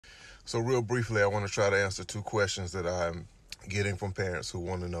So real briefly, I want to try to answer two questions that I'm getting from parents who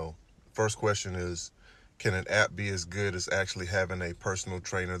want to know. First question is, can an app be as good as actually having a personal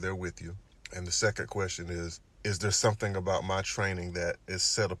trainer there with you? And the second question is there something about my training that is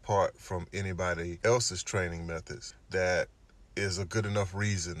set apart from anybody else's training methods that is a good enough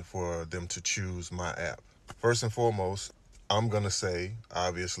reason for them to choose my app? First and foremost, I'm going to say,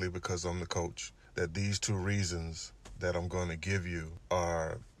 obviously because I'm the coach, that these two reasons that I'm going to give you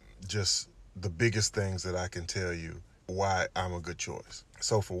are just the biggest things that I can tell you why I'm a good choice.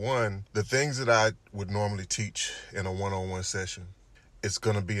 So for one, the things that I would normally teach in a one-on-one session, it's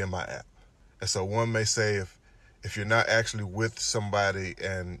going to be in my app. And so one may say, if you're not actually with somebody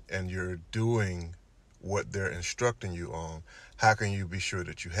and you're doing what they're instructing you on, how can you be sure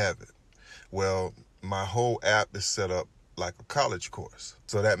that you have it? Well, my whole app is set up like a college course.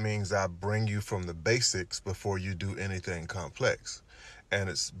 So that means I bring you from the basics before you do anything complex. And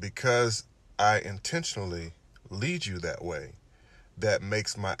it's because I intentionally lead you that way that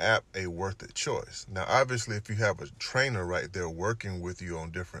makes my app a worth it choice. Now, obviously, if you have a trainer right there working with you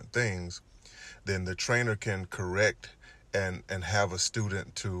on different things, then the trainer can correct and have a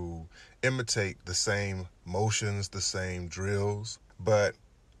student to imitate the same motions, the same drills. But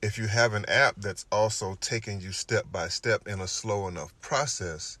if you have an app that's also taking you step by step in a slow enough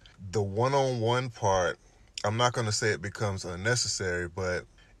process, the one-on-one part, I'm not going to say it becomes unnecessary, but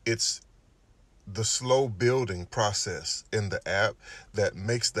it's the slow building process in the app that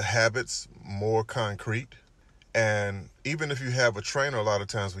makes the habits more concrete. And even if you have a trainer, a lot of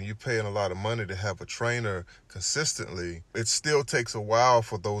times when you're paying a lot of money to have a trainer consistently, it still takes a while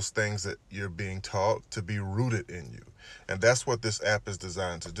for those things that you're being taught to be rooted in you. And that's what this app is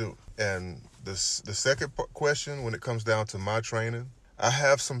designed to do. And the second question, when it comes down to my training, I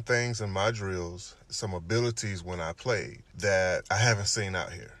have some things in my drills, some abilities when I played that I haven't seen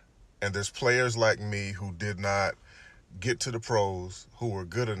out here. And there's players like me who did not get to the pros who were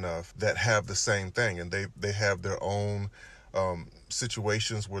good enough that have the same thing, and they have their own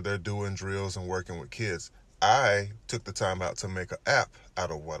situations where they're doing drills and working with kids. I took the time out to make an app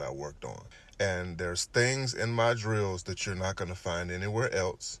out of what I worked on. And there's things in my drills that you're not going to find anywhere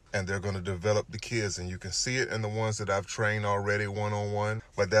else, and they're going to develop the kids, and you can see it in the ones that I've trained already one-on-one.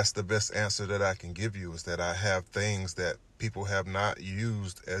 But that's the best answer that I can give you, is that I have things that people have not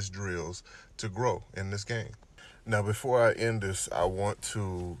used as drills to grow in this game. Now, before I end this, I want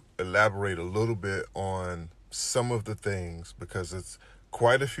to elaborate a little bit on some of the things, because it's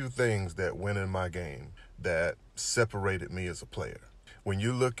quite a few things that went in my game that separated me as a player. When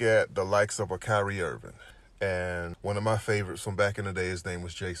you look at the likes of a Kyrie Irving, and one of my favorites from back in the day, his name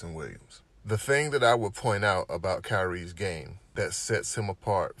was Jason Williams. The thing that I would point out about Kyrie's game that sets him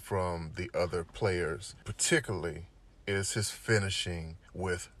apart from the other players, particularly, is his finishing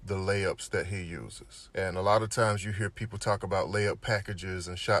with the layups that he uses. And a lot of times you hear people talk about layup packages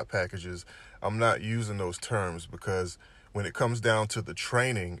and shot packages. I'm not using those terms because when it comes down to the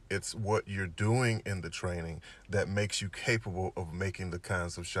training, it's what you're doing in the training that makes you capable of making the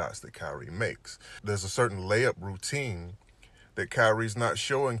kinds of shots that Kyrie makes. There's a certain layup routine that Kyrie's not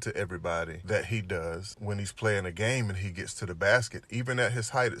showing to everybody that he does when he's playing a game and he gets to the basket. Even at his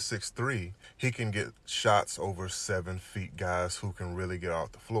height at 6'3", he can get shots over 7 feet, guys who can really get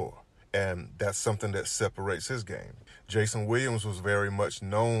off the floor. And that's something that separates his game. Jason Williams was very much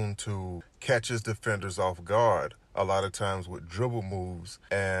known to catch his defenders off guard, a lot of times with dribble moves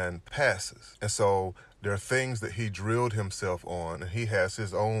and passes. And so there are things that he drilled himself on, and he has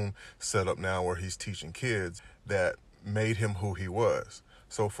his own setup now where he's teaching kids that made him who he was.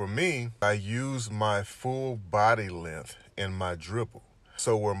 So for me, I use my full body length in my dribble.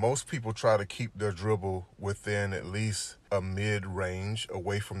 So where most people try to keep their dribble within at least a mid-range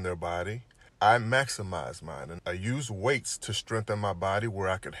away from their body, I maximize mine. And I use weights to strengthen my body where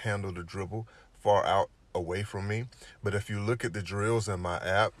I could handle the dribble far out away from me. But if you look at the drills in my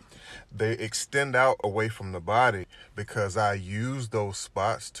app, they extend out away from the body because I use those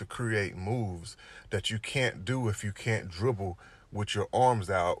spots to create moves that you can't do if you can't dribble with your arms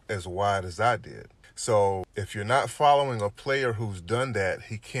out as wide as I did. So if you're not following a player who's done that,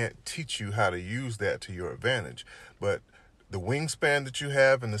 he can't teach you how to use that to your advantage. But the wingspan that you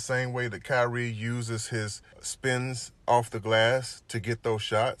have, in the same way that Kyrie uses his spins off the glass to get those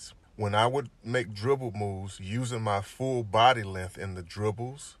shots, when I would make dribble moves using my full body length in the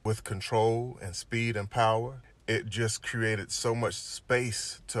dribbles with control and speed and power, it just created so much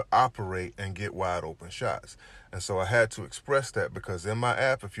space to operate and get wide open shots. And so I had to express that, because in my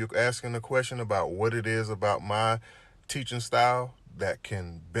app, if you're asking a question about what it is about my teaching style that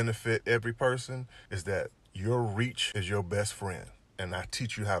can benefit every person, is that your reach is your best friend. and I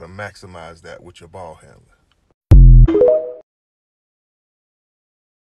teach you how to maximize that with your ball handling.